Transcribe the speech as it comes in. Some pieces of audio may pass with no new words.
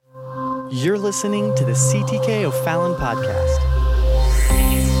You're listening to the CTK O'Fallon podcast.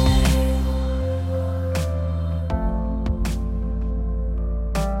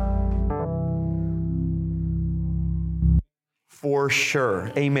 For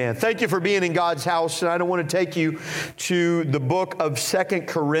sure. Amen. Thank you for being in God's house tonight. I want to take you to the book of 2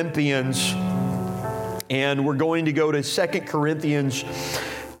 Corinthians. And we're going to go to 2 Corinthians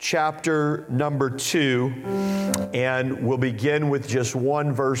chapter number 2. And we'll begin with just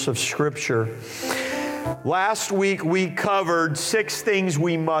one verse of Scripture. Last week we covered 6 things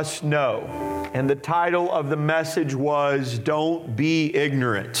we must know. And the title of the message was, Don't Be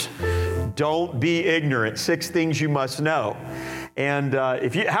Ignorant. Don't be ignorant. 6 things you must know. And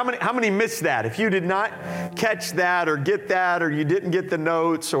how many missed that? If you did not catch that or get that, or you didn't get the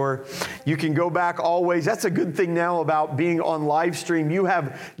notes, or you can go back always. That's a good thing now about being on live stream. You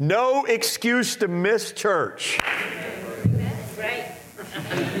have no excuse to miss church. That's right.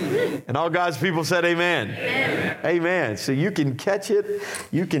 And all God's people said amen. Amen. Amen. So you can catch it.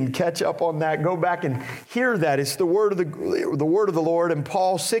 You can catch up on that. Go back and hear that. It's the word of the Lord. And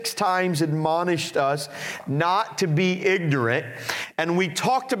Paul 6 times admonished us not to be ignorant. And we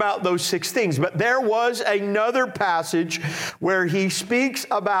talked about those 6 things. But there was another passage where he speaks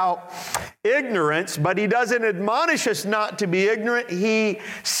about ignorance, but he doesn't admonish us not to be ignorant. He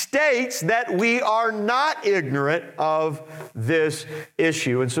states that we are not ignorant of this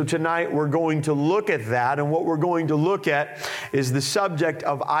issue. And so tonight we're going to look at that, and what we're going to look at is the subject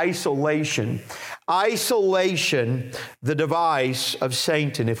of isolation. Isolation, the device of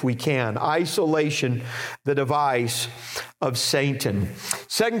Satan, if we can. Isolation, the device of Satan.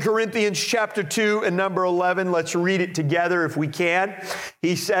 2 Corinthians chapter 2 and number 11, let's read it together if we can.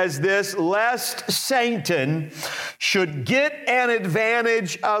 He says this, lest Satan should get an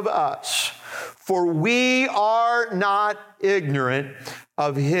advantage of us, for we are not ignorant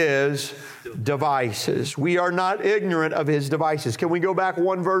of his devices. We are not ignorant of his devices. Can we go back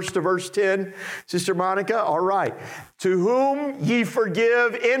one verse to verse 10, Sister Monica? All right. To whom ye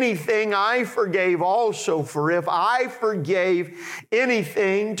forgive anything, I forgave also. For if I forgave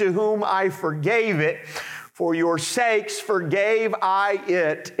anything, to whom I forgave it, for your sakes forgave I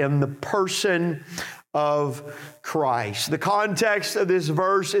it in the person of Christ. The context of this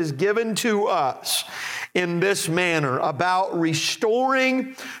verse is given to us in this manner about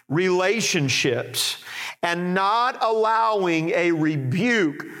restoring relationships and not allowing a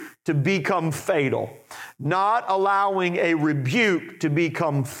rebuke to become fatal. Not allowing a rebuke to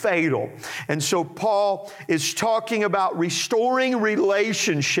become fatal. And so Paul is talking about restoring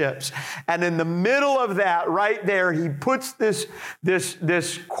relationships. And in the middle of that, right there, he puts this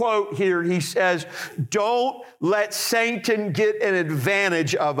quote here. He says, don't let Satan get an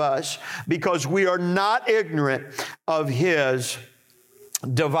advantage of us, because we are not ignorant of his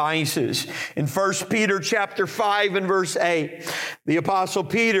devices. In 1 Peter chapter 5 and verse 8, the Apostle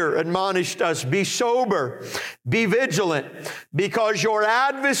Peter admonished us, be sober, be vigilant, because your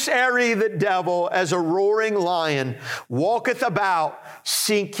adversary, the devil, as a roaring lion, walketh about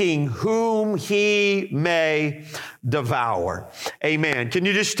seeking whom he may devour. Amen. Can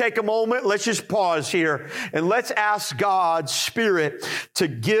you just take a moment? Let's just pause here and let's ask God's Spirit to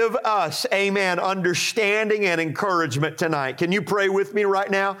give us, amen, understanding and encouragement tonight. Can you pray with me right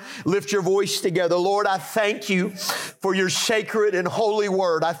now? Lift your voice together. Lord, I thank you for your sacred and holy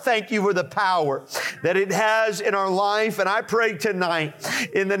word. I thank you for the power that it has in our life. And I pray tonight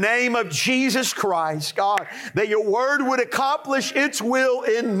in the name of Jesus Christ, God, that your word would accomplish its will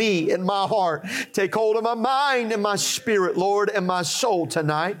in me, in my heart. Take hold of my mind and my spirit, Lord, and my soul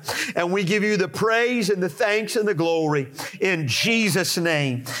tonight. And we give you the praise and the thanks and the glory in Jesus'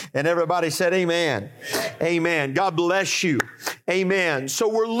 name. And everybody said amen. Amen. God bless you. Amen. So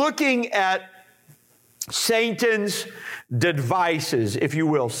we're looking at Satan's devices, if you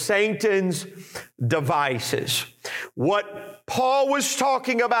will. Satan's devices. What Paul was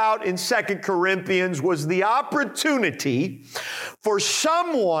talking about in 2 Corinthians was the opportunity for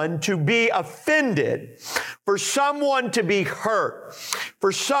someone to be offended, for someone to be hurt,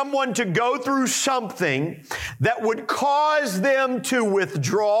 for someone to go through something that would cause them to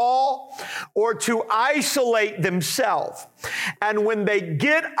withdraw or to isolate themselves. And when they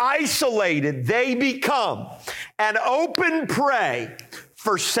get isolated, they become an open prey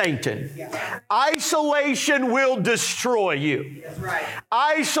for Satan. Isolation will destroy you.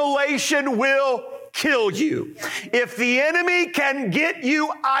 Isolation will kill you. If the enemy can get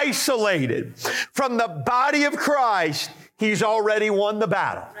you isolated from the body of Christ, he's already won the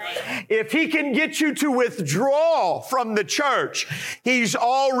battle. If he can get you to withdraw from the church, he's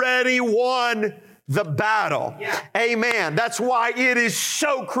already won the battle. Amen. That's why it is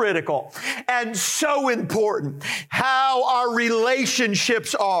so critical and so important how our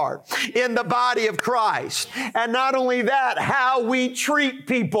relationships are in the body of Christ. And not only that, how we treat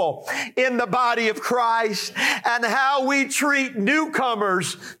people in the body of Christ and how we treat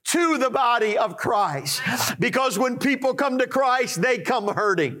newcomers to the body of Christ. Because when people come to Christ, they come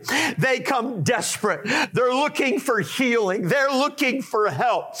hurting. They come desperate. They're looking for healing. They're looking for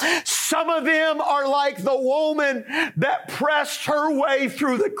help. Some of them are like the woman that pressed her way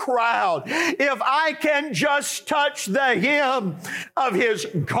through the crowd. If I can just touch the hem of his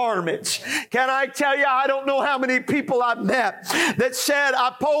garments. Can I tell you, I don't know how many people I've met that said,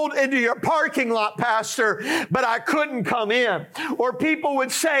 I pulled into your parking lot, Pastor, but I couldn't come in. Or people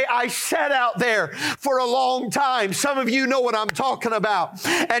would say, I sat out there for a long time. Some of you know what I'm talking about.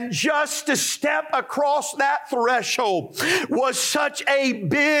 And just to step across that threshold was such a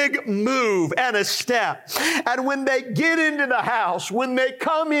big move and a step. And when they get into the house, when they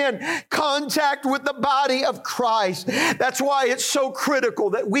come in contact with the body of Christ, that's why it's so critical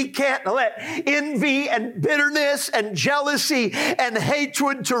that we can't let envy and bitterness and jealousy and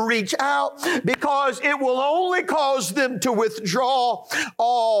hatred to reach out, because it will only cause them to withdraw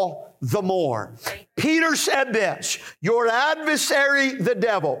all the more. Peter said this, your adversary, the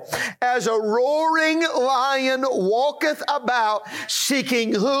devil, as a roaring lion walketh about,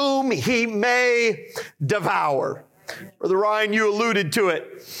 seeking whom he may devour. Brother Ryan, you alluded to it.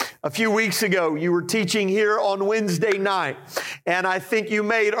 A few weeks ago, you were teaching here on Wednesday night, and I think you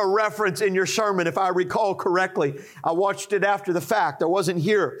made a reference in your sermon, if I recall correctly. I watched it after the fact. I wasn't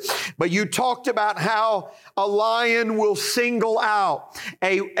here. But you talked about how a lion will single out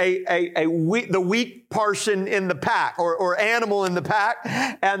the weak person in the pack or animal in the pack,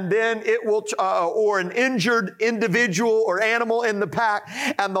 and then it will, or an injured individual or animal in the pack,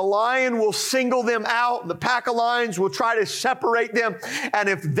 and the lion will single them out. The pack of lions will try to separate them, and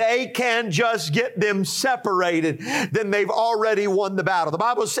if they can just get them separated, then they've already won the battle. The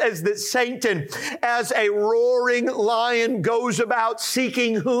Bible says that Satan, as a roaring lion, goes about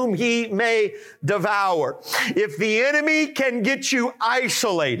seeking whom he may devour. If the enemy can get you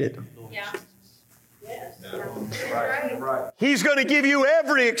isolated, he's going to give you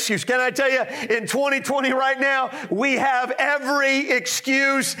every excuse. Can I tell you, in 2020 right now, we have every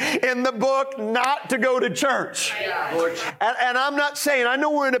excuse in the book not to go to church. And I'm not saying, I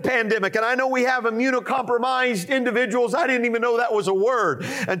know we're in a pandemic, and I know we have immunocompromised individuals. I didn't even know that was a word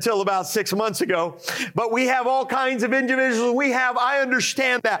until about 6 months ago. But we have all kinds of individuals. I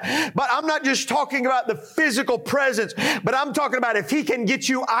understand that. But I'm not just talking about the physical presence, but I'm talking about if he can get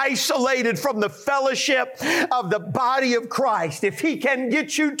you isolated from the fellowship of the body of Christ, if he can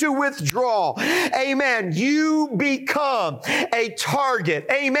get you to withdraw, amen, you become a target,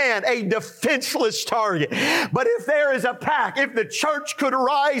 amen, a defenseless target. But if there is a pack, if the church could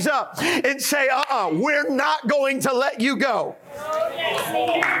rise up and say, we're not going to let you go.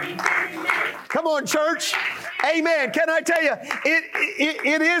 Come on, church. Amen. Can I tell you,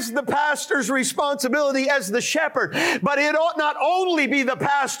 it is the pastor's responsibility as the shepherd, but it ought not only be the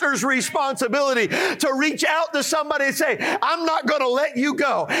pastor's responsibility to reach out to somebody and say, I'm not going to let you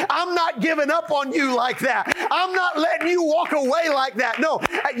go. I'm not giving up on you like that. I'm not letting you walk away like that. No,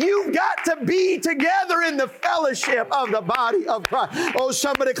 you've got to be together in the fellowship of the body of Christ. Oh,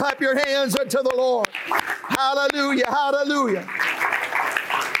 somebody clap your hands unto the Lord. Hallelujah, hallelujah.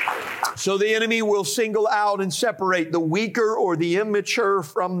 So the enemy will single out and separate the weaker or the immature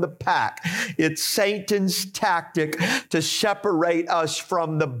from the pack. It's Satan's tactic to separate us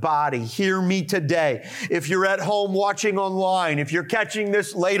from the body. Hear me today. If you're at home watching online, if you're catching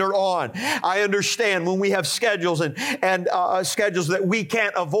this later on, I understand when we have schedules and schedules that we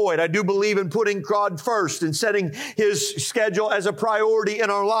can't avoid. I do believe in putting God first and setting His schedule as a priority in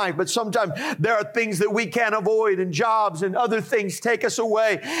our life. But sometimes there are things that we can't avoid, and jobs and other things take us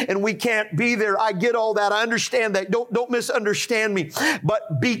away, and we can't be there. I get all that. I understand that. Don't misunderstand me.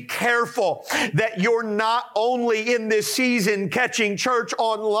 But be careful that you're not only in this season catching church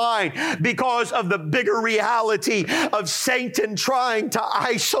online because of the bigger reality of Satan trying to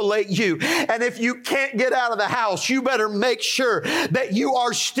isolate you. And if you can't get out of the house, you better make sure that you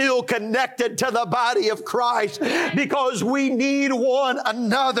are still connected to the body of Christ, because we need one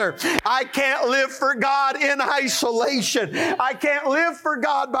another. I can't live for God in isolation. I can't live for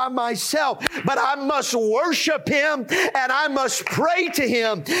God by myself, but I must worship Him and I must pray to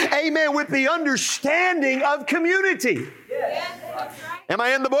Him, amen, with the understanding of community. Am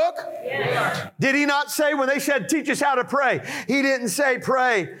I in the book? Yes. Did he not say when they said, teach us how to pray? He didn't say,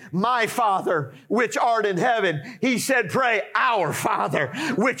 pray, my Father, which art in heaven. He said, pray, our Father,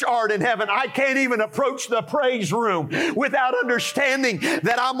 which art in heaven. I can't even approach the praise room without understanding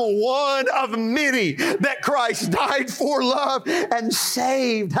that I'm one of many that Christ died for, loved, and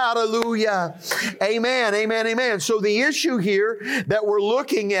saved. Hallelujah. Amen, amen, amen. So the issue here that we're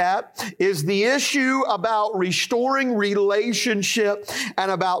looking at is the issue about restoring relationship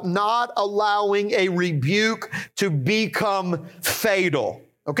and about not allowing a rebuke to become fatal.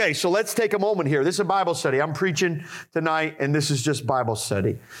 Okay, so let's take a moment here. This is a Bible study. I'm preaching tonight, and this is just Bible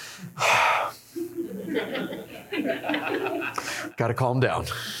study. Got to calm down.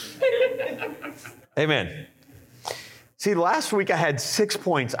 Amen. See, last week I had 6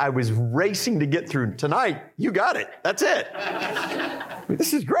 points I was racing to get through. Tonight, you got it. That's it.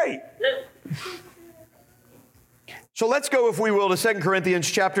 This is great. So let's go, if we will, to 2 Corinthians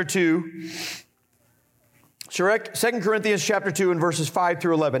chapter 2. 2 Corinthians chapter 2 and verses 5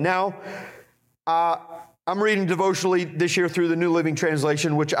 through 11. Now, I'm reading devotionally this year through the New Living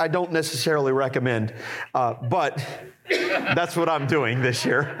Translation, which I don't necessarily recommend, but that's what I'm doing this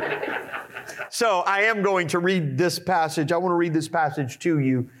year. So I am going to read this passage. I want to read this passage to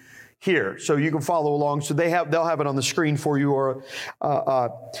you here, so you can follow along. So they'll have it on the screen for you, or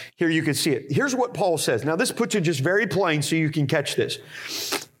here you can see it. Here's what Paul says. Now this puts it just very plain, so you can catch this,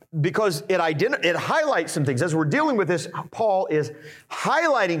 because it highlights some things. As we're dealing with this, Paul is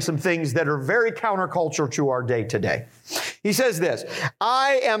highlighting some things that are very counterculture to our day today. He says this,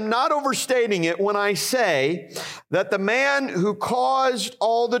 I am not overstating it when I say that the man who caused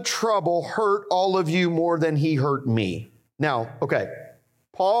all the trouble hurt all of you more than he hurt me. Now, okay,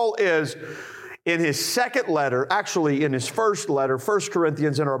 Paul is in his second letter, actually in his first letter, 1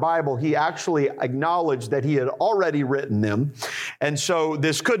 Corinthians in our Bible, he actually acknowledged that he had already written them. And so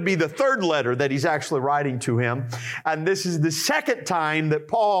this could be the third letter that he's actually writing to him. And this is the second time that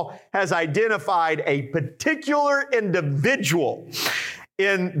Paul has identified a particular individual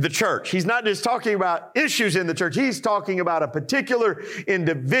in the church. He's not just talking about issues in the church. He's talking about a particular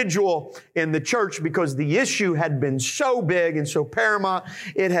individual in the church, because the issue had been so big and so paramount.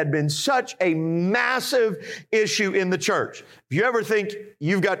 It had been such a massive issue in the church. If you ever think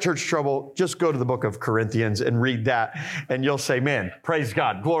you've got church trouble, just go to the book of Corinthians and read that, and you'll say, man, praise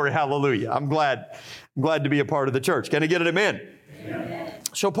God, glory, hallelujah. I'm glad to be a part of the church. Can I get an amen? Amen.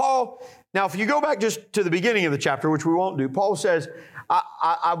 So Paul, now if you go back just to the beginning of the chapter, which we won't do, Paul says,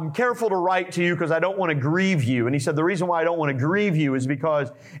 I'm careful to write to you because I don't want to grieve you. And he said, the reason why I don't want to grieve you is because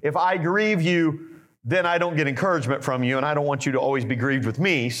if I grieve you, then I don't get encouragement from you, and I don't want you to always be grieved with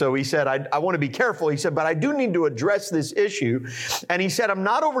me. So he said, I want to be careful. He said, but I do need to address this issue. And he said, I'm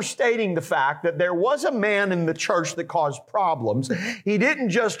not overstating the fact that there was a man in the church that caused problems. He didn't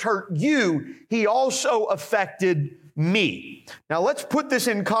just hurt you, he also affected me. Now let's put this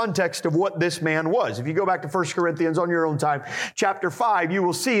in context of what this man was. If you go back to 1 Corinthians on your own time, chapter 5, you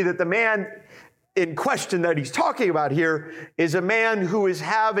will see that the man in question that he's talking about here is a man who is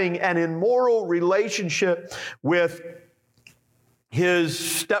having an immoral relationship with his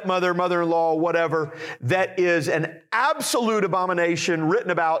stepmother, mother-in-law, whatever, that is an absolute abomination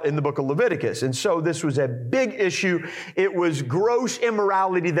written about in the book of Leviticus. And so this was a big issue. It was gross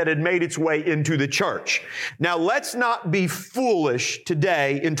immorality that had made its way into the church. Now, let's not be foolish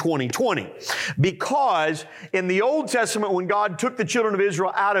today in 2020, because in the Old Testament, when God took the children of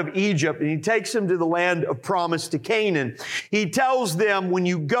Israel out of Egypt and he takes them to the land of promise, to Canaan, he tells them, when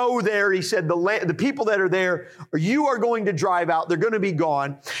you go there, he said, the people that are there, you are going to drive out. They're going to be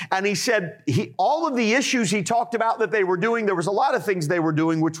gone. And he said, all of the issues he talked about that they were doing, there was a lot of things they were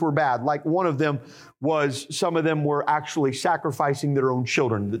doing which were bad. Like one of them was, some of them were actually sacrificing their own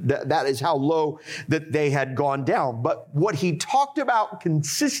children. That is how low that they had gone down. But what he talked about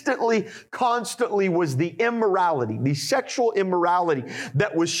consistently, constantly, was the immorality, the sexual immorality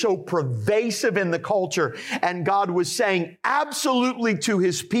that was so pervasive in the culture. And God was saying absolutely to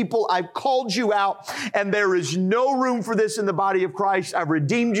his people, I've called you out, and there is no room for this in the body of Christ. I've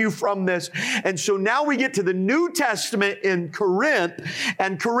redeemed you from this. And so now we get to the New Testament in Corinth,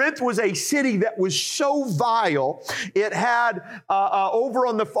 and Corinth was a city that was so vile. It had, over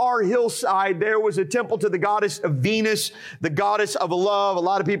on the far hillside, there was a temple to the goddess of Venus, the goddess of love. A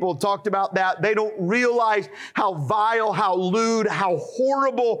lot of people have talked about that. They don't realize how vile, how lewd, how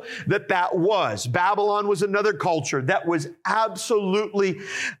horrible that was. Babylon was another culture that was absolutely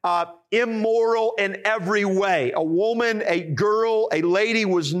immoral in every way. A woman, a girl, a lady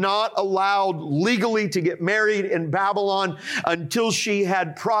was not allowed legally to get married in Babylon until she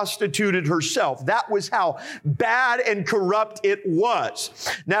had prostituted herself. That that was how bad and corrupt it was.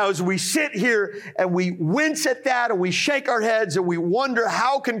 Now, as we sit here and we wince at that and we shake our heads and we wonder,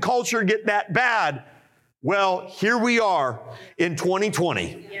 how can culture get that bad? Well, here we are in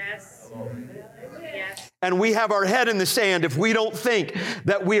 2020. Yes. And we have our head in the sand if we don't think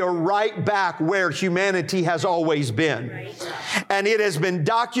that we are right back where humanity has always been. Right. And it has been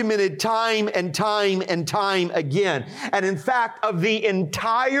documented time and time and time again. And in fact, of the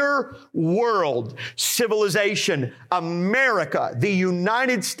entire world, civilization, America, the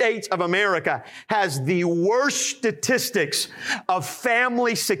United States of America, has the worst statistics of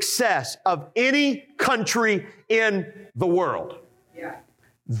family success of any country in the world.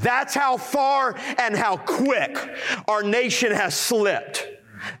 That's how far and how quick our nation has slipped.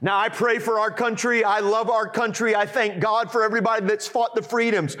 Now, I pray for our country. I love our country. I thank God for everybody that's fought the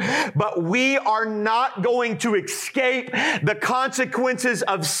freedoms. But we are not going to escape the consequences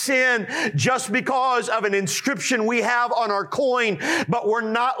of sin just because of an inscription we have on our coin, but we're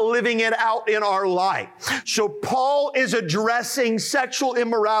not living it out in our life. So Paul is addressing sexual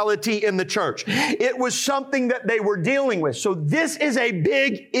immorality in the church. It was something that they were dealing with. So this is a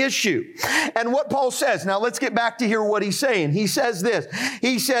big issue. And what Paul says, now let's get back to hear what he's saying. He says this.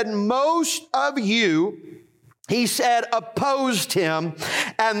 He said, most of you, he said, opposed him,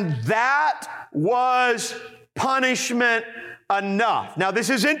 and that was punishment enough. Now, this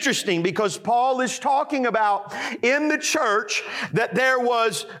is interesting because Paul is talking about in the church that there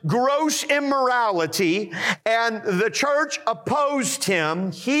was gross immorality and the church opposed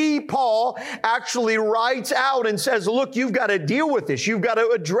him. Paul, actually writes out and says, look, you've got to deal with this. You've got to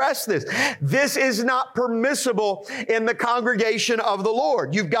address this. This is not permissible in the congregation of the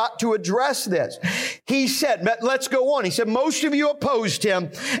Lord. You've got to address this. He said, let's go on. He said, most of you opposed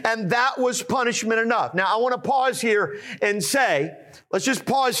him, and that was punishment enough. Now, I want to pause here and say, let's just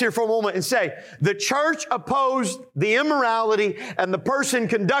pause here for a moment and say, the church opposed the immorality and the person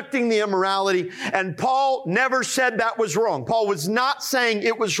conducting the immorality, and Paul never said that was wrong. Paul was not saying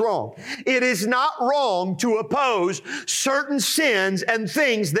it was wrong. It is not wrong to oppose certain sins and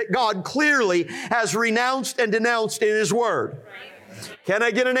things that God clearly has renounced and denounced in His Word. Can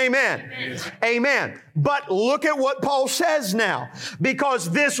I get an amen? Amen? Amen. But look at what Paul says now.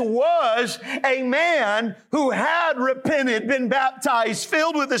 Because this was a man who had repented, been baptized,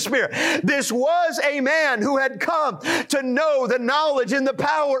 filled with the Spirit. This was a man who had come to know the knowledge and the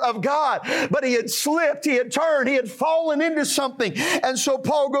power of God. But he had slipped, he had turned, he had fallen into something. And so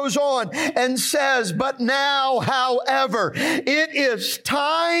Paul goes on and says, but now, however, it is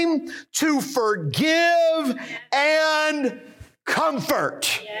time to forgive and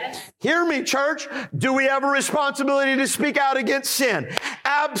comfort. Yes. Hear me, church. Do we have a responsibility to speak out against sin?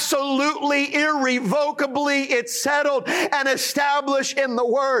 Absolutely, irrevocably, it's settled and established in the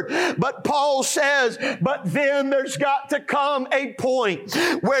Word. But Paul says, but then there's got to come a point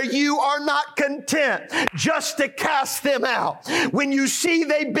where you are not content just to cast them out. When you see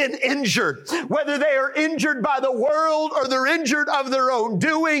they've been injured, whether they are injured by the world or they're injured of their own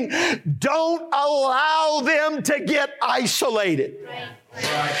doing, don't allow them to get isolated. Right.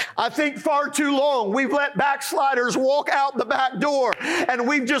 I think far too long we've let backsliders walk out the back door, and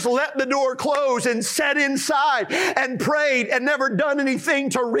we've just let the door close and sat inside and prayed and never done anything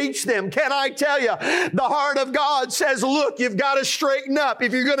to reach them. Can I tell you, the heart of God says, look, you've got to straighten up.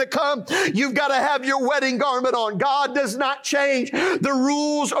 If you're going to come, you've got to have your wedding garment on. God does not change the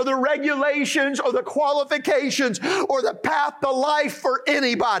rules or the regulations or the qualifications or the path to life for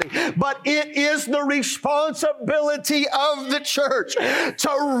anybody, but it is the responsibility of the church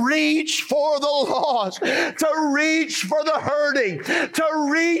to reach for the lost, to reach for the hurting, to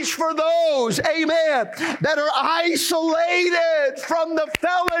reach for those, amen, that are isolated from the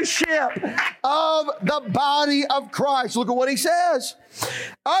fellowship of the body of Christ. Look at what he says.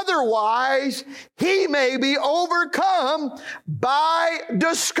 Otherwise, he may be overcome by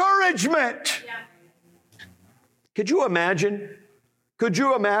discouragement. Yeah. Could you imagine? Could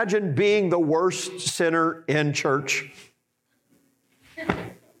you imagine being the worst sinner in church?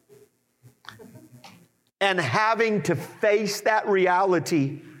 And having to face that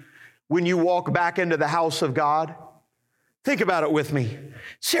reality when you walk back into the house of God? Think about it with me.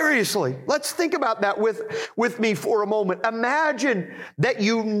 Seriously, let's think about that with me for a moment. Imagine that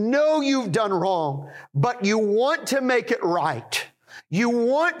you know you've done wrong, but you want to make it right. You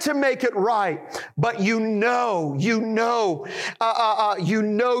want to make it right, but you know you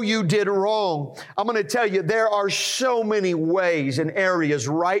did wrong. I'm going to tell you, there are so many ways and areas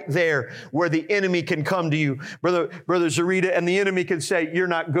right there where the enemy can come to you. Brother Zarita, and the enemy can say, you're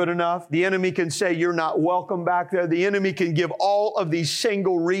not good enough. The enemy can say, you're not welcome back there. The enemy can give all of these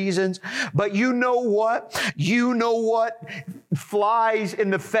single reasons. But you know what? You know what flies in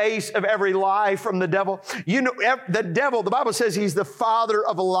the face of every lie from the devil? You know, the devil, the Bible says he's the father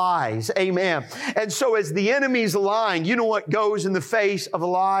of lies. Amen. And so as the enemy's lying, you know what goes in the face of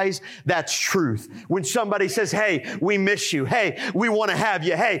lies? That's truth. When somebody says, hey, we miss you. Hey, we want to have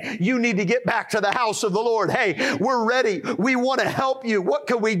you. Hey, you need to get back to the house of the Lord. Hey, we're ready. We want to help you. What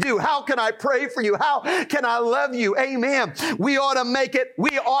can we do? How can I pray for you? How can I love you? Amen. We ought to make it.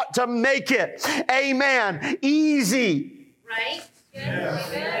 We ought to make it. Amen. Easy. Right?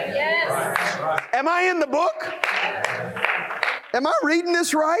 Yes. Right. Am I in the book? Am I reading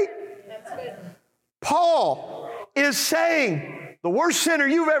this right? That's good. Paul is saying, the worst sinner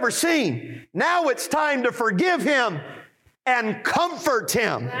you've ever seen, now it's time to forgive him and comfort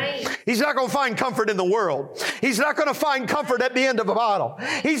him. Right. He's not going to find comfort in the world. He's not going to find comfort at the end of a bottle.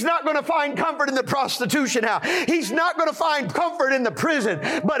 He's not going to find comfort in the prostitution house. He's not going to find comfort in the prison,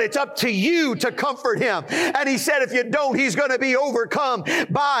 but it's up to you to comfort him. And he said, if you don't, he's going to be overcome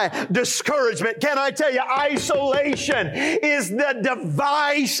by discouragement. Can I tell you, isolation is the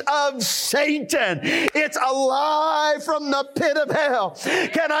device of Satan. It's a lie from the pit of hell.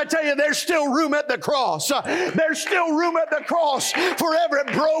 Can I tell you, there's still room at the cross. There's still room at the cross for every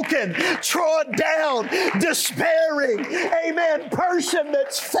broken, trod down, despairing, amen, person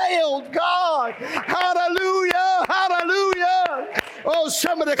that's failed God. Hallelujah, hallelujah. Oh,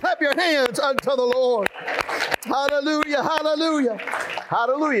 somebody clap your hands unto the Lord. Hallelujah, hallelujah,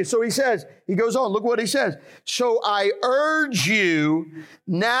 hallelujah. So he goes on, look what he says. So I urge you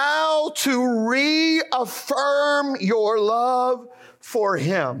now to reaffirm your love for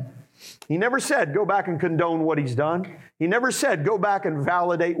him. He never said, go back and condone what he's done. He never said, go back and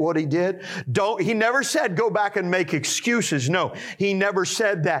validate what he did. He never said, go back and make excuses. No, he never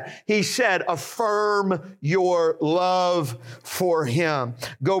said that. He said, affirm your love for him.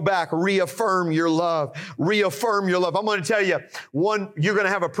 Go back, reaffirm your love. Reaffirm your love. I'm going to tell you, you're going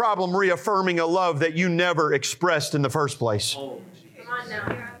to have a problem reaffirming a love that you never expressed in the first place. Come on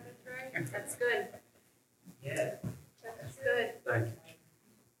now. That's good. Yeah. That's good. Thank you.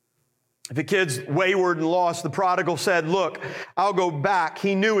 If a kid's wayward and lost, the prodigal said, look, I'll go back.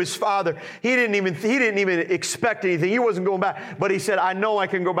 He knew his father. He didn't even expect anything. He wasn't going back. But he said, I know I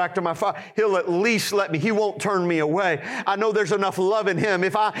can go back to my father. He'll at least let me. He won't turn me away. I know there's enough love in him.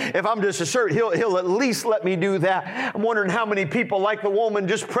 If I'm just a servant, he'll at least let me do that. I'm wondering how many people, like the woman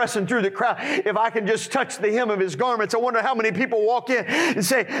just pressing through the crowd, if I can just touch the hem of his garments. I wonder how many people walk in and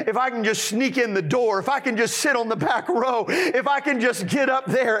say, if I can just sneak in the door, if I can just sit on the back row, if I can just get up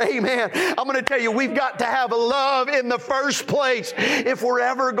there, amen. I'm going to tell you, we've got to have a love in the first place if we're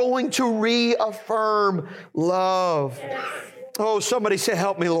ever going to reaffirm love. Oh, somebody say,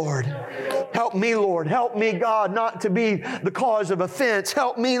 help me, Lord. Help me, Lord. Help me, God, not to be the cause of offense.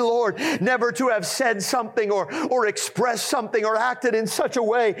 Help me, Lord, never to have said something or expressed something or acted in such a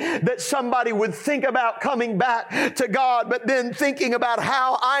way that somebody would think about coming back to God, but then thinking about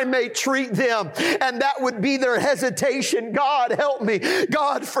how I may treat them, and that would be their hesitation. God, help me.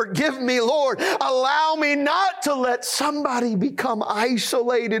 God, forgive me, Lord. Allow me not to let somebody become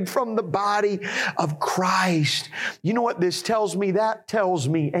isolated from the body of Christ. You know what this tells me? That tells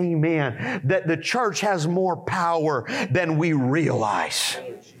me, amen, that the church has more power than we realize.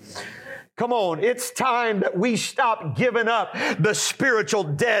 Come on, it's time that we stop giving up the spiritual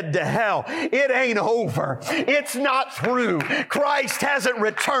dead to hell. It ain't over. It's not through. Christ hasn't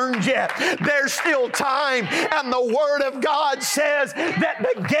returned yet. There's still time, and the Word of God says that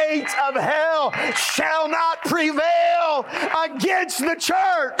the gates of hell shall not prevail against the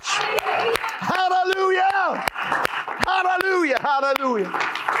church. Hallelujah! Hallelujah! Hallelujah!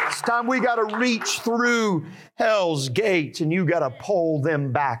 It's time we got to reach through hell's gates, and you got to pull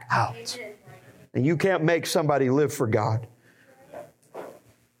them back out. And you can't make somebody live for God.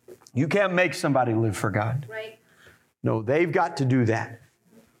 You can't make somebody live for God. Right. No, they've got to do that.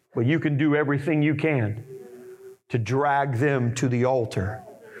 But you can do everything you can to drag them to the altar.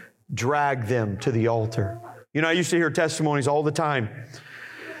 Drag them to the altar. You know, I used to hear testimonies all the time.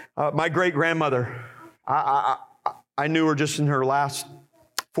 My great-grandmother, I knew her just in her last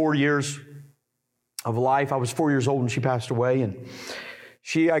 4 years of life. I was 4 years old when she passed away, and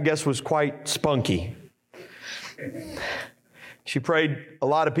she, I guess, was quite spunky. She prayed a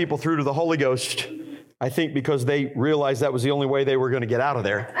lot of people through to the Holy Ghost. I think because they realized that was the only way they were going to get out of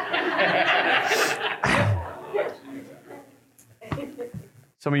there.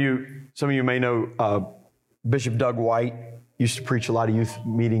 Some of you may know Bishop Doug White. Used to preach a lot of youth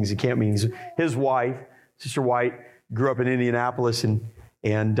meetings and camp meetings. His wife, Sister White, grew up in Indianapolis,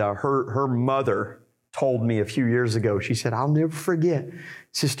 and her mother told me a few years ago, she said, I'll never forget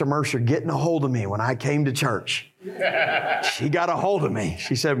Sister Mercer getting a hold of me when I came to church. She got a hold of me.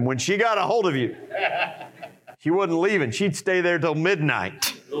 She said, when she got a hold of you, she wasn't leaving. She'd stay there till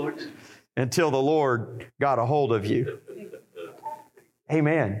midnight until the Lord got a hold of you.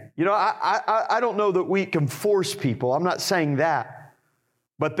 Amen. You know, I don't know that we can force people. I'm not saying that.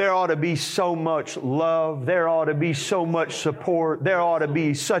 But there ought to be so much love. There ought to be so much support. There ought to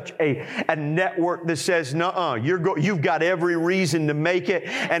be such a network that says, nuh-uh, you've got every reason to make it.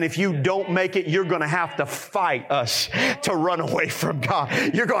 And if you don't make it, you're going to have to fight us to run away from God.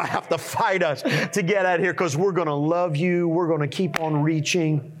 You're going to have to fight us to get out of here because we're going to love you. We're going to keep on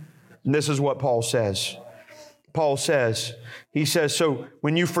reaching. And this is what Paul says. He says, so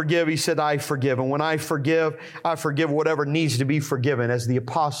when you forgive, he said, I forgive. And when I forgive whatever needs to be forgiven. As the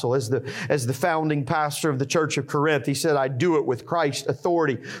apostle, as the founding pastor of the church of Corinth, he said, I do it with Christ's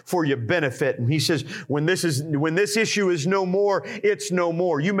authority for your benefit. And he says, when this issue is no more, it's no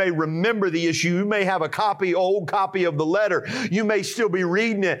more. You may remember the issue. You may have old copy of the letter. You may still be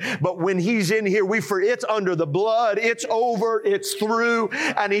reading it. But when he's in here, it's under the blood. It's over. It's through.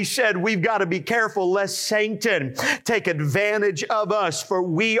 And he said, we've got to be careful lest Satan take advantage of us, for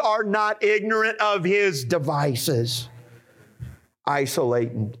we are not ignorant of his devices.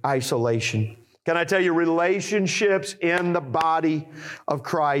 Isolation. Can I tell you, relationships in the body of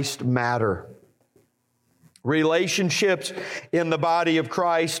Christ matter. Relationships in the body of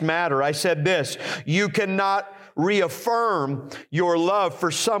Christ matter. I said this, you cannot reaffirm your love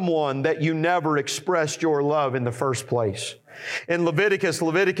for someone that you never expressed your love in the first place. In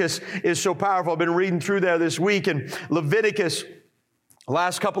Leviticus is so powerful. I've been reading through there this week, and Leviticus,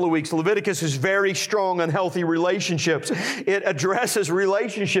 last couple of weeks, Leviticus is very strong on healthy relationships. It addresses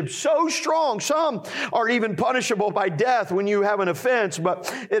relationships so strong. Some are even punishable by death when you have an offense, but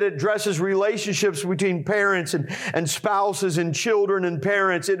it addresses relationships between parents and spouses and children and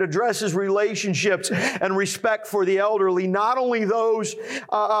parents. It addresses relationships and respect for the elderly, not only those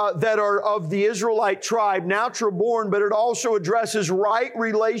that are of the Israelite tribe, natural born, but it also addresses right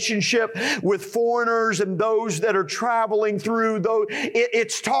relationship with foreigners and those that are traveling through.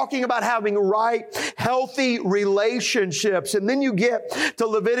 It's talking about having right, healthy relationships. And then you get to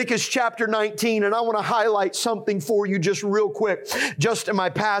Leviticus chapter 19, and I want to highlight something for you just real quick, just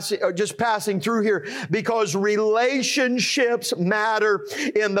passing through here, because relationships matter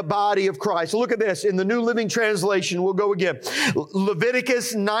in the body of Christ. Look at this. In the New Living Translation, we'll go again.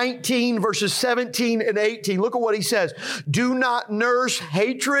 Leviticus 19, verses 17 and 18. Look at what he says. Do not nurse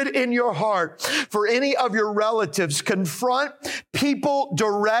hatred in your heart for any of your relatives. Confront people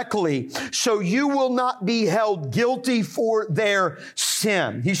directly, so you will not be held guilty for their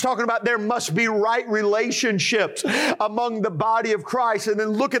sin. He's talking about there must be right relationships among the body of Christ. And then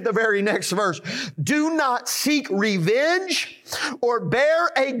look at the very next verse. Do not seek revenge or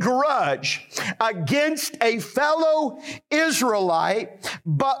bear a grudge against a fellow Israelite,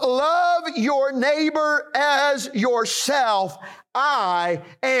 but love your neighbor as yourself. I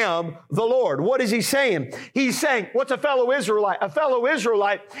am the Lord. What is he saying? He's saying, what's a fellow Israelite? A fellow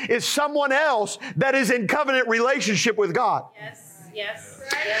Israelite is someone else that is in covenant relationship with God. Yes.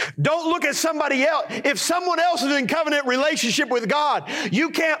 Don't look at somebody else. If someone else is in covenant relationship with God, you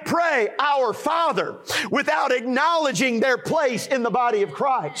can't pray our Father without acknowledging their place in the body of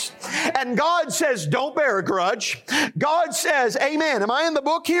Christ. And God says, don't bear a grudge. God says, amen. Am I in the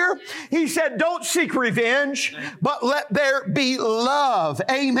book here? He said, don't seek revenge, but let there be love.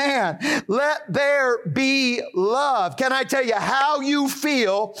 Amen. Let there be love. Can I tell you how you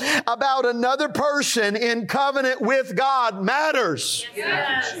feel about another person in covenant with God matters? Yes.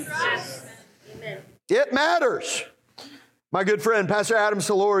 Amen. It matters. My good friend, Pastor Adam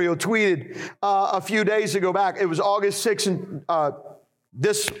Solorio, tweeted a few days ago back. It was August 6th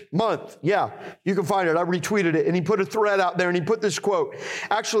this month. Yeah, you can find it. I retweeted it. And he put a thread out there and he put this quote.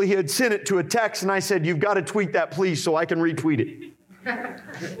 Actually, he had sent it to a text and I said, you've got to tweet that, please, so I can retweet it.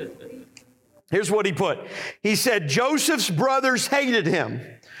 Here's what he put. He said, Joseph's brothers hated him,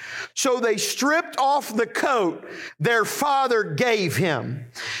 so they stripped off the coat their father gave him.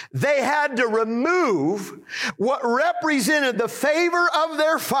 They had to remove what represented the favor of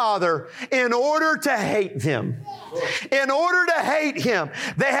their father in order to hate them. In order to hate him,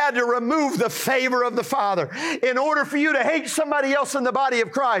 they had to remove the favor of the Father. In order for you to hate somebody else in the body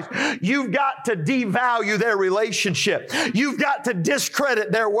of Christ, you've got to devalue their relationship. You've got to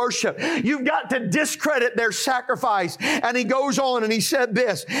discredit their worship. You've got to discredit their sacrifice. And he goes on and he said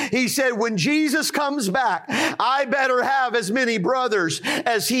this. He said, when Jesus comes back, I better have as many brothers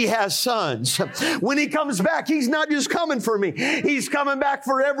as he has sons. When he comes back, he's not just coming for me. He's coming back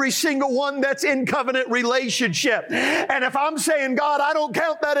for every single one that's in covenant relationship. And if I'm saying, God, I don't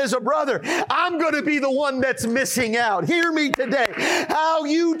count that as a brother, I'm going to be the one that's missing out. Hear me today. How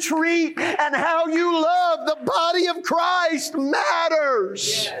you treat and how you love the body of Christ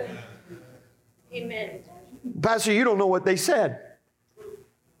matters. Yes. Amen. Pastor, you don't know what they said.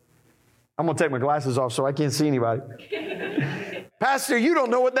 I'm going to take my glasses off so I can't see anybody. Pastor, you don't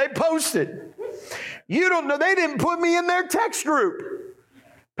know what they posted. You don't know. They didn't put me in their text group.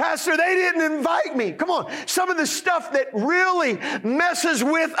 Pastor, they didn't invite me. Come on. Some of the stuff that really messes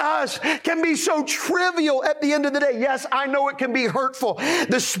with us can be so trivial at the end of the day. Yes, I know it can be hurtful.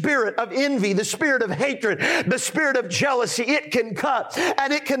 The spirit of envy, the spirit of hatred, the spirit of jealousy, it can cut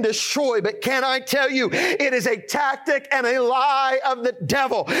and it can destroy. But can I tell you, it is a tactic and a lie of the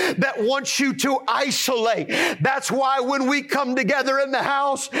devil that wants you to isolate. That's why when we come together in the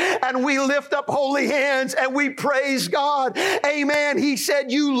house and we lift up holy hands and we praise God, amen, he said,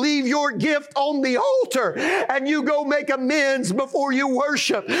 you leave your gift on the altar and you go make amends before you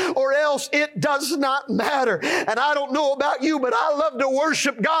worship, or else it does not matter. And I don't know about you, but I love to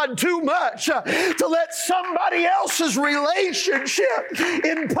worship God too much to let somebody else's relationship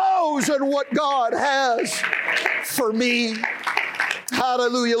impose on what God has for me.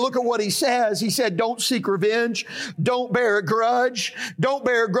 Hallelujah. Look at what he says. He said, don't seek revenge. Don't bear a grudge. Don't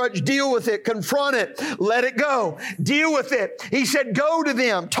bear a grudge. Deal with it. Confront it. Let it go. Deal with it. He said, go to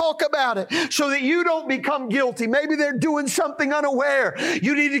them. Talk about it so that you don't become guilty. Maybe they're doing something unaware.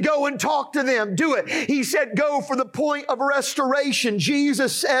 You need to go and talk to them. Do it. He said, go for the point of restoration.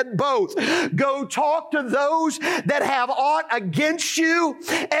 Jesus said both. Go talk to those that have aught against you.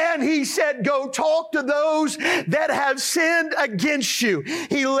 And he said, go talk to those that have sinned against you.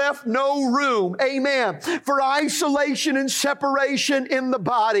 He left no room, amen, for isolation and separation in the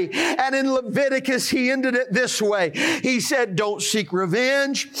body. And in Leviticus, he ended it this way. He said, don't seek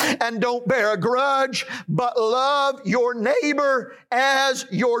revenge and don't bear a grudge, but love your neighbor as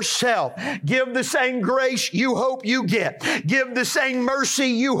yourself. Give the same grace you hope you get. Give the same mercy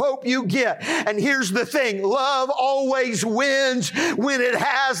you hope you get. And here's the thing, love always wins when it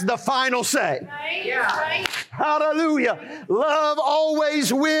has the final say. Right? Yeah. Right. Hallelujah. Love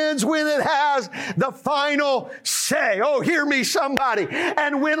always wins when it has the final say. Oh, hear me, somebody.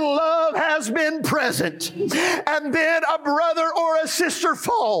 And when love has been present, and then a brother or a sister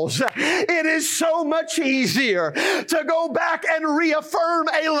falls, it is so much easier to go back and reaffirm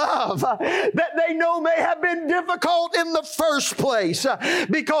a love that they know may have been difficult in the first place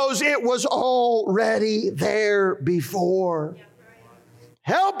because it was already there before.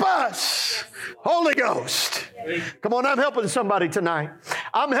 Help us, Holy Ghost. Come on, I'm helping somebody tonight.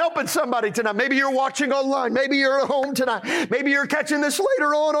 I'm helping somebody tonight. Maybe you're watching online. Maybe you're at home tonight. Maybe you're catching this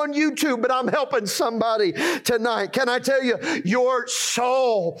later on YouTube, but I'm helping somebody tonight. Can I tell you, your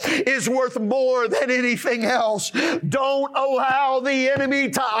soul is worth more than anything else. Don't allow the enemy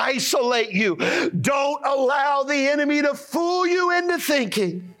to isolate you. Don't allow the enemy to fool you into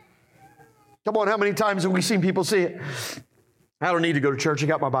thinking. Come on, how many times have we seen people see it? I don't need to go to church. I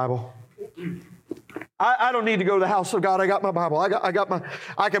got my Bible. I don't need to go to the house of God. I got my Bible.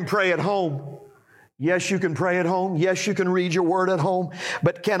 I can pray at home. Yes, you can pray at home. Yes, you can read your word at home.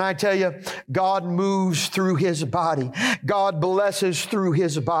 But can I tell you, God moves through his body. God blesses through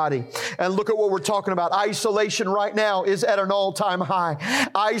his body. And look at what we're talking about. Isolation right now is at an all-time high.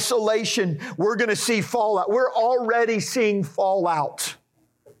 Isolation, we're going to see fallout. We're already seeing fallout.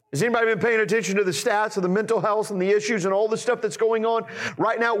 Has anybody been paying attention to the stats of the mental health and the issues and all the stuff that's going on?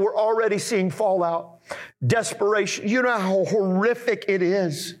 Right now, we're already seeing fallout. Desperation. You know how horrific it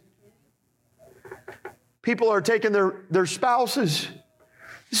is. People are taking their spouses.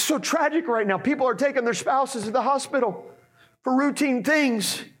 It's so tragic right now. People are taking their spouses to the hospital for routine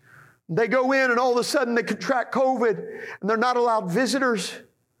things. They go in and all of a sudden they contract COVID and they're not allowed visitors.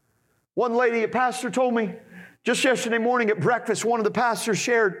 One lady, a pastor, told me, just yesterday morning at breakfast, one of the pastors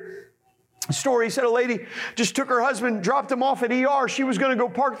shared a story. He said a lady just took her husband, dropped him off at ER. She was going to go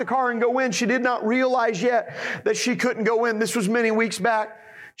park the car and go in. She did not realize yet that she couldn't go in. This was many weeks back.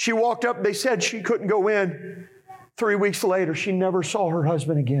 She walked up. They said she couldn't go in. 3 weeks later, she never saw her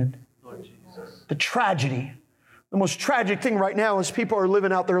husband again. The tragedy. The most tragic thing right now is people are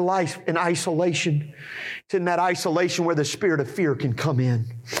living out their life in isolation. It's in that isolation where the spirit of fear can come in.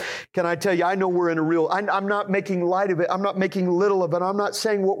 Can I tell you, I know we're in a real, I'm not making light of it. I'm not making little of it. I'm not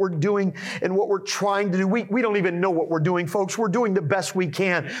saying what we're doing and what we're trying to do. We don't even know what we're doing, folks. We're doing the best we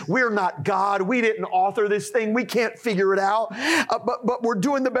can. We're not God. We didn't author this thing. We can't figure it out. But we're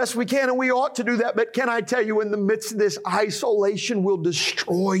doing the best we can, and we ought to do that. But can I tell you, in the midst of this, isolation will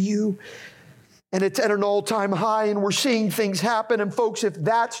destroy you. And it's at an all-time high, and we're seeing things happen. And folks, if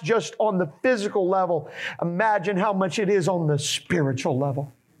that's just on the physical level, imagine how much it is on the spiritual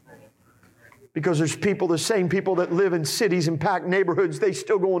level. Because there's people, the same people that live in cities and packed neighborhoods, they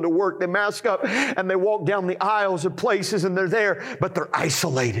still go into work, they mask up, and they walk down the aisles of places, and they're there, but they're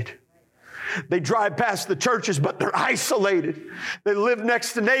isolated. They drive past the churches, but they're isolated. They live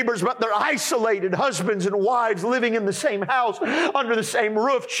next to neighbors, but they're isolated. Husbands and wives living in the same house, under the same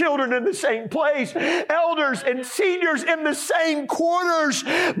roof, children in the same place, elders and seniors in the same quarters,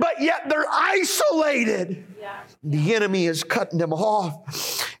 but yet they're isolated. Yeah. The enemy is cutting them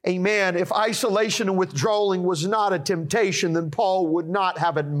off. Amen. If isolation and withdrawing was not a temptation, then Paul would not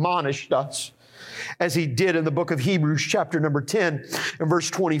have admonished us, as he did in the book of Hebrews chapter number 10 and verse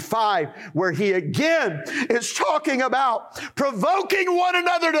 25, where he again is talking about provoking one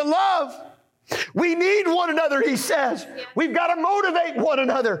another to love. We need one another, he says. We've got to motivate one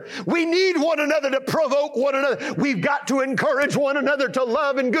another. We need one another to provoke one another. We've got to encourage one another to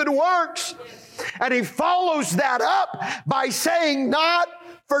love and good works. And he follows that up by saying, not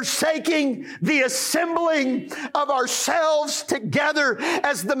forsaking the assembling of ourselves together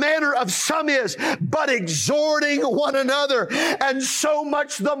as the manner of some is, but exhorting one another, and so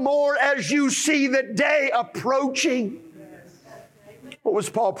much the more as you see the day approaching. What was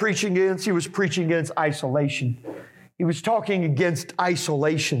Paul preaching against? He was preaching against isolation. He was talking against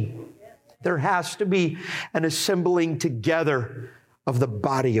isolation. There has to be an assembling together of the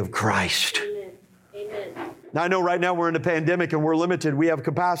body of Christ. Now, I know right now we're in a pandemic and we're limited. We have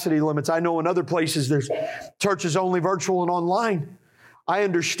capacity limits. I know in other places there's churches only virtual and online. I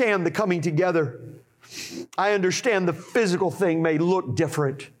understand the coming together. I understand the physical thing may look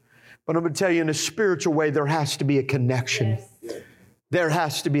different. But I'm going to tell you, in a spiritual way, there has to be a connection. Yes. There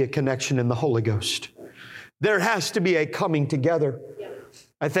has to be a connection in the Holy Ghost. There has to be a coming together. Yeah.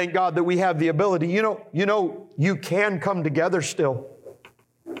 I thank God that we have the ability. You can come together still.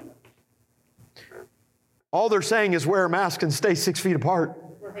 All they're saying is wear a mask and stay 6 feet apart.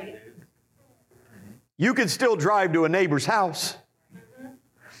 Right. You can still drive to a neighbor's house.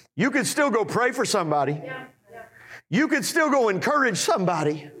 You can still go pray for somebody. Yeah. Yeah. You can still go encourage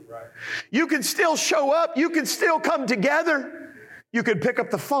somebody. Right. You can still show up. You can still come together. You can pick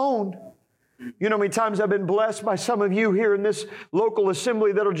up the phone. You know how many times I've been blessed by some of you here in this local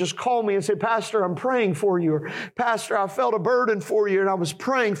assembly that'll just call me and say, Pastor, I'm praying for you. Or, Pastor, I felt a burden for you and I was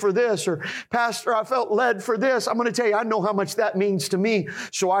praying for this. Or, Pastor, I felt led for this. I'm going to tell you, I know how much that means to me,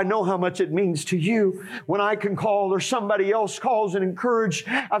 so I know how much it means to you. When I can call or somebody else calls and encourage,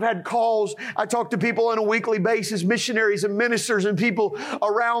 I've had calls. I talk to people on a weekly basis, missionaries and ministers and people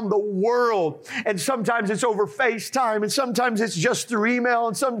around the world. And sometimes it's over FaceTime, and sometimes it's just through email,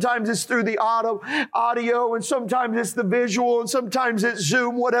 and sometimes it's through the audio, and sometimes it's the visual, and sometimes it's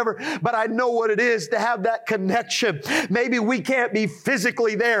Zoom, whatever. But I know what it is to have that connection. Maybe we can't be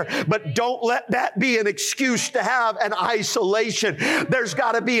physically there, but don't let that be an excuse to have an isolation. There's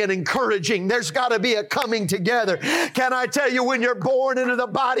got to be an encouraging. There's got to be a coming together. Can I tell you, when you're born into the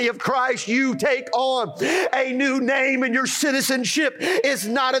body of Christ, you take on a new name, and your citizenship is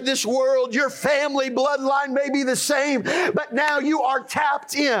not of this world. Your family bloodline may be the same, but now you are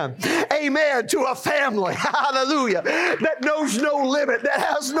tapped in. Amen. To a family, hallelujah, that knows no limit, that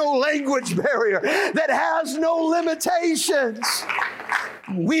has no language barrier, that has no limitations.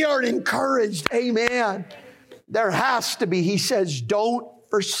 We are encouraged, amen. There has to be, he says, don't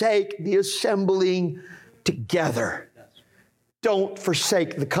forsake the assembling together. Don't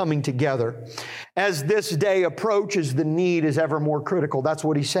forsake the coming together. As this day approaches, the need is ever more critical. That's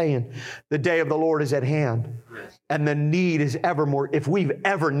what he's saying. The day of the Lord is at hand. And the need is ever more. If we've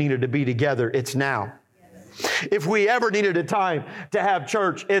ever needed to be together, it's now. If we ever needed a time to have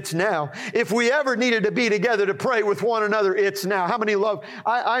church, it's now. If we ever needed to be together to pray with one another, it's now. How many love?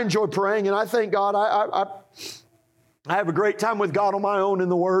 I enjoy praying, and I thank God. I have a great time with God on my own in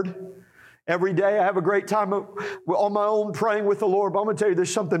the Word. Every day I have a great time on my own praying with the Lord. But I'm going to tell you,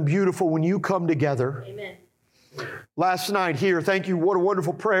 there's something beautiful when you come together. Amen. Last night here, thank you. What a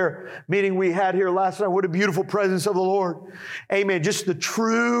wonderful prayer meeting we had here last night. What a beautiful presence of the Lord. Amen. Just the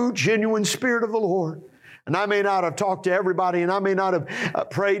true, genuine Spirit of the Lord. And I may not have talked to everybody, and I may not have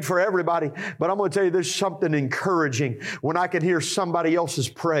prayed for everybody, but I'm going to tell you there's something encouraging when I can hear somebody else's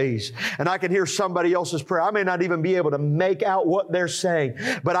praise, and I can hear somebody else's prayer. I may not even be able to make out what they're saying,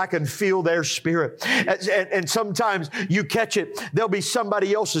 but I can feel their spirit. And sometimes you catch it. There'll be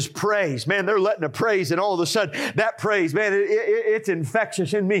somebody else's praise. Man, they're letting a praise, and all of a sudden, that praise, man, it's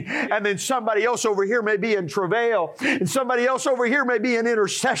infectious in me. And then somebody else over here may be in travail, and somebody else over here may be in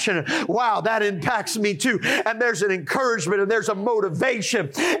intercession. Wow, that impacts me too. And there's an encouragement, and there's a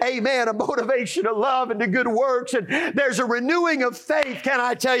motivation. Amen. A motivation to love and to good works. And there's a renewing of faith. Can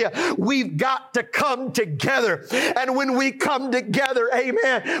I tell you, we've got to come together. And when we come together,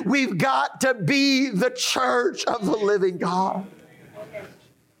 amen, we've got to be the church of the living God.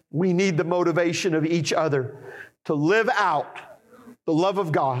 We need the motivation of each other to live out the love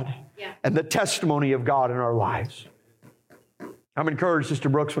of God and the testimony of God in our lives. I'm encouraged, Sister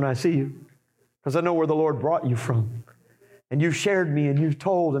Brooks, when I see you, because I know where the Lord brought you from. And you've shared me and you've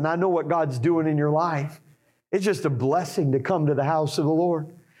told, and I know what God's doing in your life. It's just a blessing to come to the house of the Lord.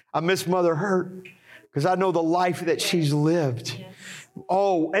 I miss Mother Hurt because I know the life that she's lived. Yes.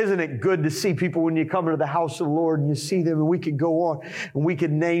 Oh, isn't it good to see people when you come into the house of the Lord and you see them, and we could go on and we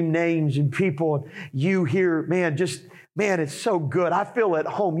could name names and people, and you hear, man, it's so good. I feel at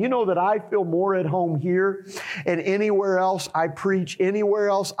home. You know that I feel more at home here and anywhere else I preach, anywhere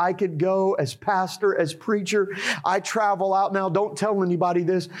else I could go as pastor, as preacher. I travel out now. Don't tell anybody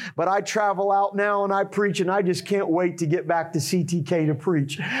this, but I travel out now and I preach, and I just can't wait to get back to CTK to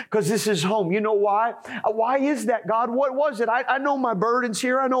preach because this is home. You know why? Why is that, God? What was it? I know my burdens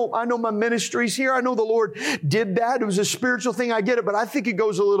here. I know my ministries here. I know the Lord did that. It was a spiritual thing. I get it, but I think it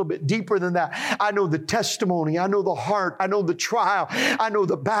goes a little bit deeper than that. I know the testimony. I know the heart. I know the trial. I know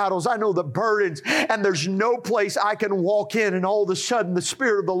the battles. I know the burdens. And there's no place I can walk in and all of a sudden the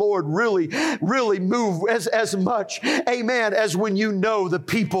Spirit of the Lord really move as much, amen, as when you know the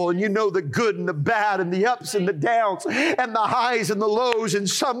people and you know the good and the bad and the ups and the downs and the highs and the lows. And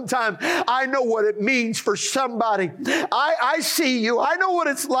sometimes I know what it means for somebody. I see you. I know what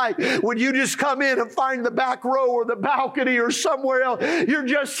it's like when you just come in and find the back row or the balcony or somewhere else. You're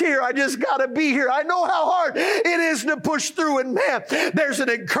just here. I just got to be here. I know how hard it is to push through, and man, there's an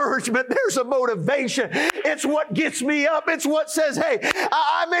encouragement, there's a motivation. It's what gets me up. It's what says, hey,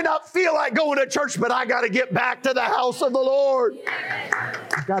 I may not feel like going to church, but I got to get back to the house of the Lord.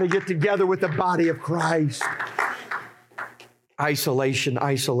 I've got to get together with the body of Christ. Isolation.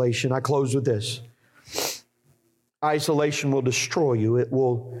 I close with this. Isolation will destroy you. It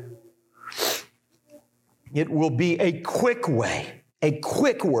will be a quick way, a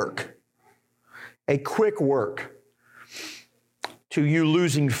quick work to you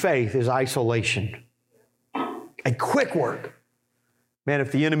losing faith is isolation. A quick work. Man,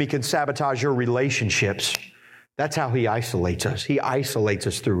 if the enemy can sabotage your relationships, that's how he isolates us. He isolates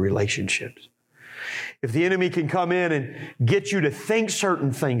us through relationships. If the enemy can come in and get you to think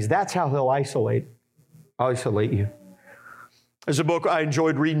certain things, that's how he'll isolate you. There's a book I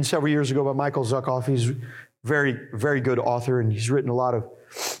enjoyed reading several years ago by Michael Zuckoff. He's a very, very good author, and he's written a lot of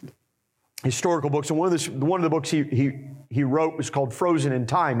historical books. And one of the books he wrote was called Frozen in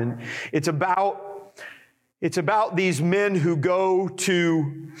Time. And it's about these men who go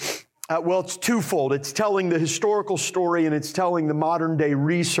to, it's twofold. It's telling the historical story, and it's telling the modern day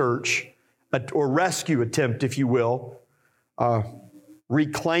research or rescue attempt, if you will,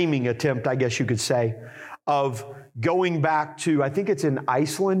 reclaiming attempt, I guess you could say, of going back to, I think it's in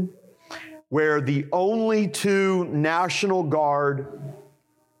Iceland, where the only two National Guard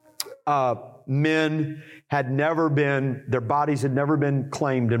men their bodies had never been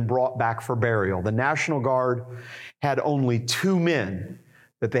claimed and brought back for burial. The National Guard had only two men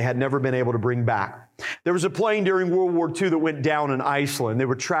that they had never been able to bring back. There was a plane during World War II that went down in Iceland. They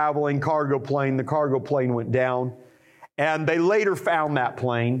were traveling, cargo plane. The cargo plane went down, and they later found that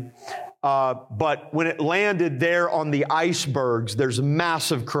plane. But when it landed there on the icebergs, there's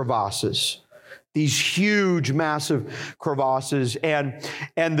massive crevasses. These huge, massive crevasses, and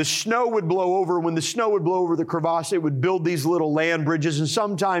the snow would blow over. When the snow would blow over the crevasse, it would build these little land bridges, and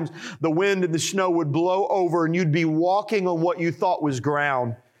sometimes the wind and the snow would blow over, and you'd be walking on what you thought was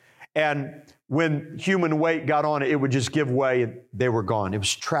ground. And when human weight got on it, it would just give way, and they were gone. It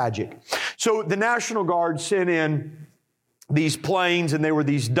was tragic. So the National Guard sent in these planes, and they were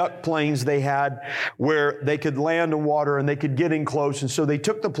these duck planes they had where they could land on water and they could get in close. And so they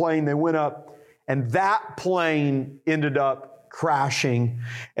took the plane, they went up, and that plane ended up crashing,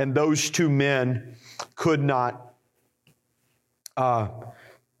 and those two men could not,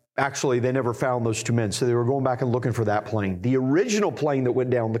 actually, they never found those two men, so they were going back and looking for that plane. The original plane that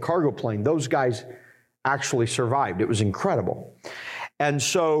went down, the cargo plane, those guys, actually survived. It was incredible. And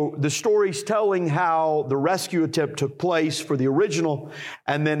so the story's telling how the rescue attempt took place for the original,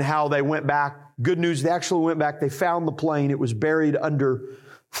 and then how they went back. Good news, they actually went back. They found the plane. It was buried under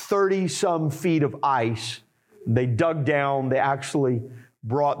 30-some feet of ice. They dug down. They actually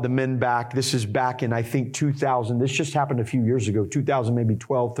brought the men back. This is back in, I think, 2000. This just happened a few years ago, 2000, maybe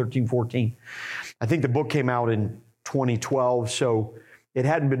 12, 13, 14. I think the book came out in 2012, so it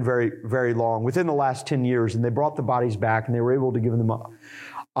hadn't been very, very long, within the last 10 years, and they brought the bodies back, and they were able to give them an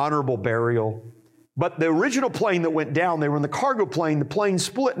honorable burial. But the original plane that went down, they were in the cargo plane. The plane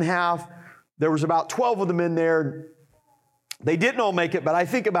split in half. There was about 12 of them in there. They didn't all make it, but I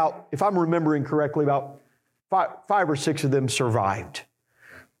think about, if I'm remembering correctly, about five or six of them survived.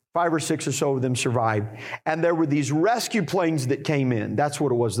 5 or 6 or so of them survived. And there were these rescue planes that came in. That's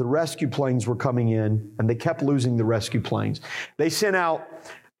what it was. The rescue planes were coming in, and they kept losing the rescue planes. They sent out,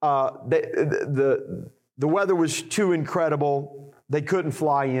 the weather was too incredible. They couldn't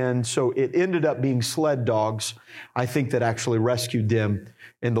fly in, so it ended up being sled dogs, I think, that actually rescued them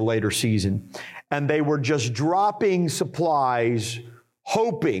in the later season. And they were just dropping supplies,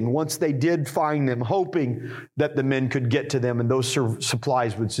 hoping, once they did find them, hoping that the men could get to them and those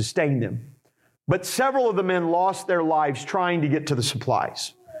supplies would sustain them. But several of the men lost their lives trying to get to the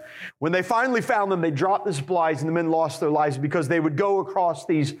supplies. When they finally found them, they dropped the supplies, and the men lost their lives because they would go across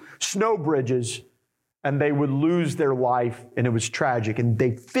these snow bridges and they would lose their life, and it was tragic. And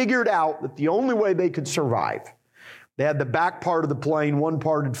they figured out that the only way they could survive, they had the back part of the plane, one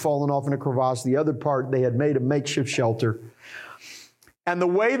part had fallen off in a crevasse, the other part they had made a makeshift shelter. And the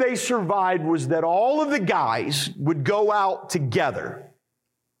way they survived was that all of the guys would go out together.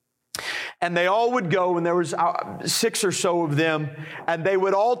 And they all would go, and there was 6 or so of them, and they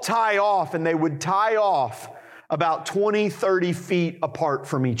would all tie off, and they would tie off about 20, 30 feet apart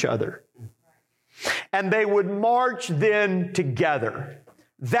from each other. And they would march then together.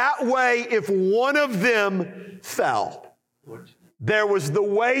 That way, if one of them fell, there was the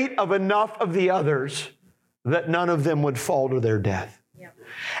weight of enough of the others that none of them would fall to their death.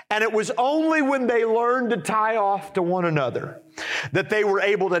 And it was only when they learned to tie off to one another that they were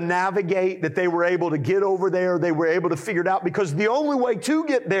able to navigate, that they were able to get over there, they were able to figure it out, because the only way to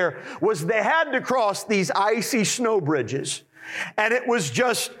get there was they had to cross these icy snow bridges. And it was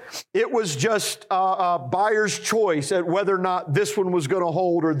just buyer's choice at whether or not this one was going to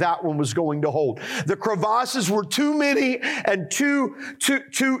hold or that one was going to hold. The crevasses were too many and too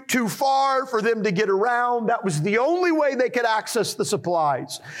far for them to get around. That was the only way they could access the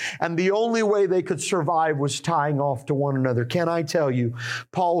supplies. And the only way they could survive was tying off to one another. Can I tell you,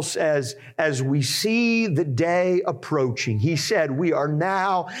 Paul says, as we see the day approaching, he said, we are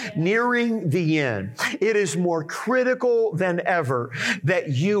now nearing the end. It is more critical than ever that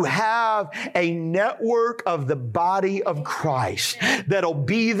you have a network of the body of Christ that'll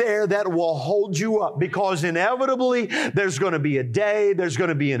be there, that will hold you up, because inevitably there's going to be a day, there's going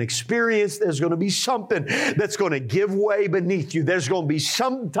to be an experience, there's going to be something that's going to give way beneath you. There's going to be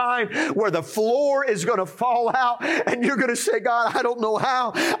some time where the floor is going to fall out and you're going to say, God, I don't know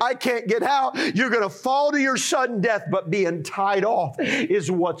how, I can't get out. You're going to fall to your sudden death, but being tied off is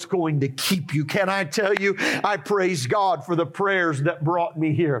what's going to keep you. Can I tell you, I praise God for the prayers that brought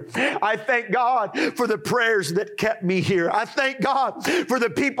me here. I thank God for the prayers that kept me here. I thank God for the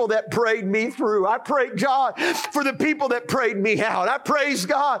people that prayed me through. I praise God for the people that prayed me out. I praise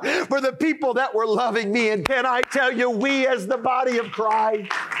God for the people that were loving me. And can I tell you, we as the body of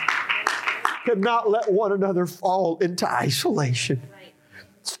Christ cannot let one another fall into isolation.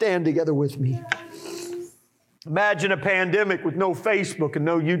 Stand together with me. Imagine a pandemic with no Facebook and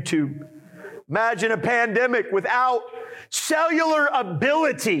no YouTube. Imagine a pandemic without cellular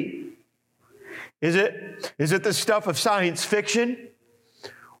ability. Is it the stuff of science fiction?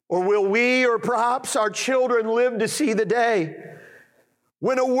 Or will we, or perhaps our children, live to see the day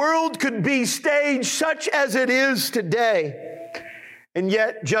when a world could be staged such as it is today, and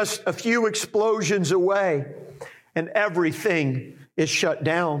yet just a few explosions away and everything is shut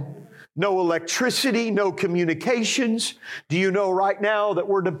down? No electricity, no communications. Do you know right now that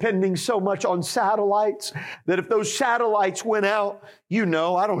we're depending so much on satellites that if those satellites went out, you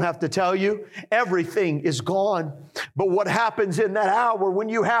know, I don't have to tell you, everything is gone. But what happens in that hour when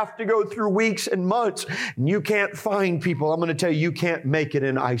you have to go through weeks and months and you can't find people? I'm going to tell you, you can't make it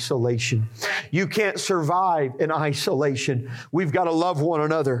in isolation. You can't survive in isolation. We've got to love one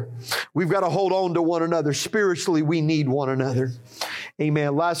another. We've got to hold on to one another. Spiritually, we need one another.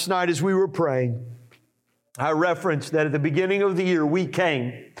 Amen. Last night as we were praying, I referenced that at the beginning of the year, we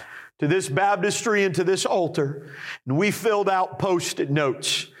came to this baptistry and to this altar, and we filled out Post-it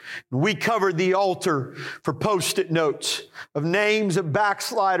notes. We covered the altar for Post-it notes of names of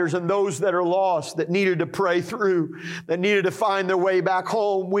backsliders and those that are lost, that needed to pray through, that needed to find their way back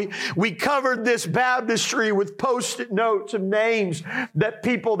home. We covered this baptistry with Post-it notes of names that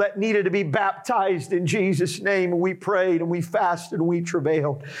people that needed to be baptized in Jesus' name. And we prayed and we fasted and we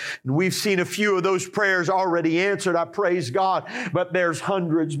travailed. And we've seen a few of those prayers already answered. I praise God. But there's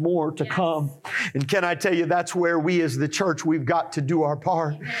hundreds more to come. And can I tell you, that's where we as the church, we've got to do our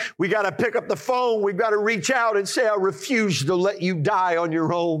part. We got to pick up the phone. We've got to reach out and say, I refuse to let you die on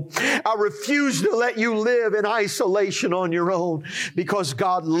your own. I refuse to let you live in isolation on your own, because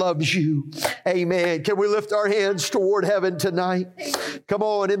God loves you. Amen. Can we lift our hands toward heaven tonight? Come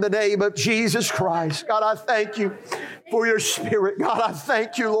on, in the name of Jesus Christ. God, I thank you for your Spirit. God, I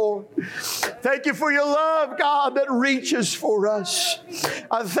thank you, Lord. Thank you for your love, God, that reaches for us.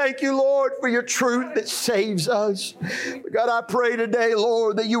 I thank you, Lord, for your truth that saves us. God, I pray today,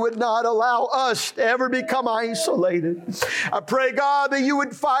 Lord, that you would not allow us to ever become isolated. I pray, God, that you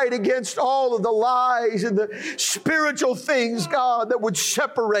would fight against all of the lies and the spiritual things, God, that would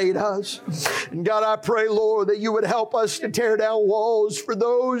separate us. And God, I pray, Lord, that you would help us to tear down walls for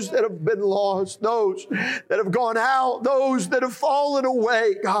those that have been lost, those that have gone out, those that have fallen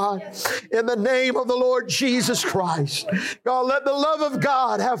away, God, in the name of the Lord Jesus Christ. God, let the love of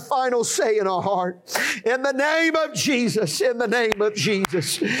God have final say in our heart. In the name of Jesus, in the name of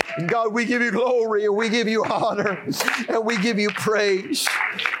Jesus. And God, we give you glory and we give you honor and we give you praise.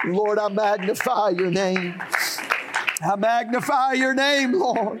 Lord, I magnify your name. I magnify your name,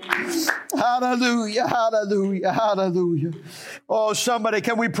 Lord. Hallelujah, hallelujah, hallelujah. Oh, somebody,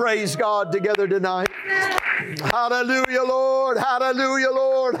 can we praise God together tonight? Hallelujah, Lord. Hallelujah,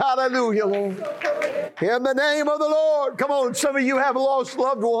 Lord. Hallelujah, Lord. In the name of the Lord. Come on, some of you have lost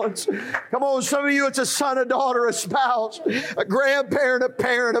loved ones. Come on, some of you, it's a son, a daughter, a spouse, a grandparent, a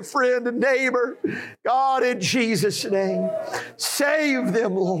parent, a friend, a neighbor. God, in Jesus' name, save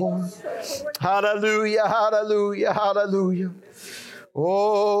them, Lord. Hallelujah, hallelujah, hallelujah.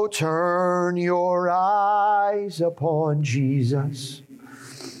 Oh, turn your eyes upon Jesus.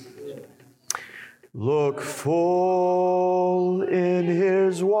 Look full in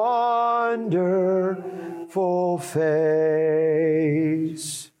His wonderful face,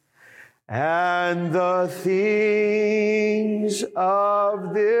 and the things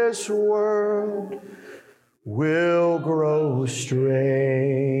of this world will grow strangely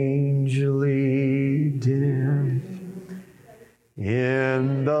dim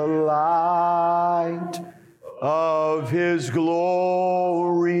in the light of His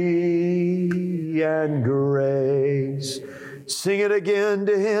glory and grace. Sing it again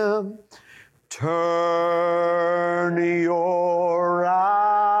to Him. Turn your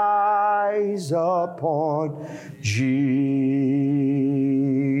eyes upon Jesus.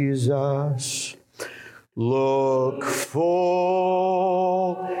 Look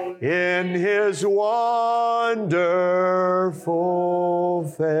full in His wonderful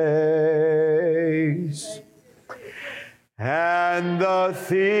face, and the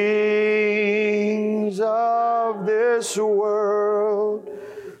things of this world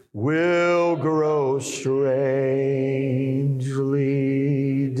will grow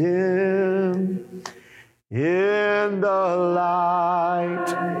strangely dim in the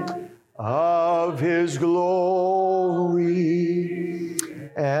light of His glory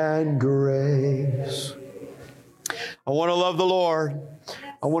and grace. I want to love the Lord.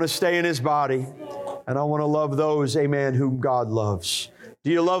 I want to stay in His body. And I want to love those, amen, whom God loves.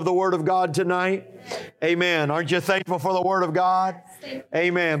 Do you love the Word of God tonight? Amen. Aren't you thankful for the Word of God?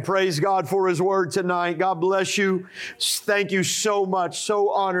 Amen. Praise God for His Word tonight. God bless you. Thank you so much.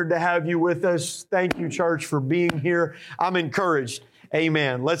 So honored to have you with us. Thank you, church, for being here. I'm encouraged.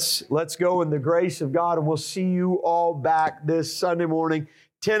 Amen. Let's go in the grace of God, and we'll see you all back this Sunday morning,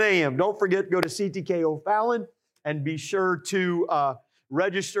 10 a.m. Don't forget, go to CTK O'Fallon and be sure to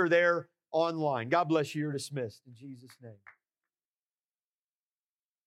register there online. God bless you. You're dismissed in Jesus' name.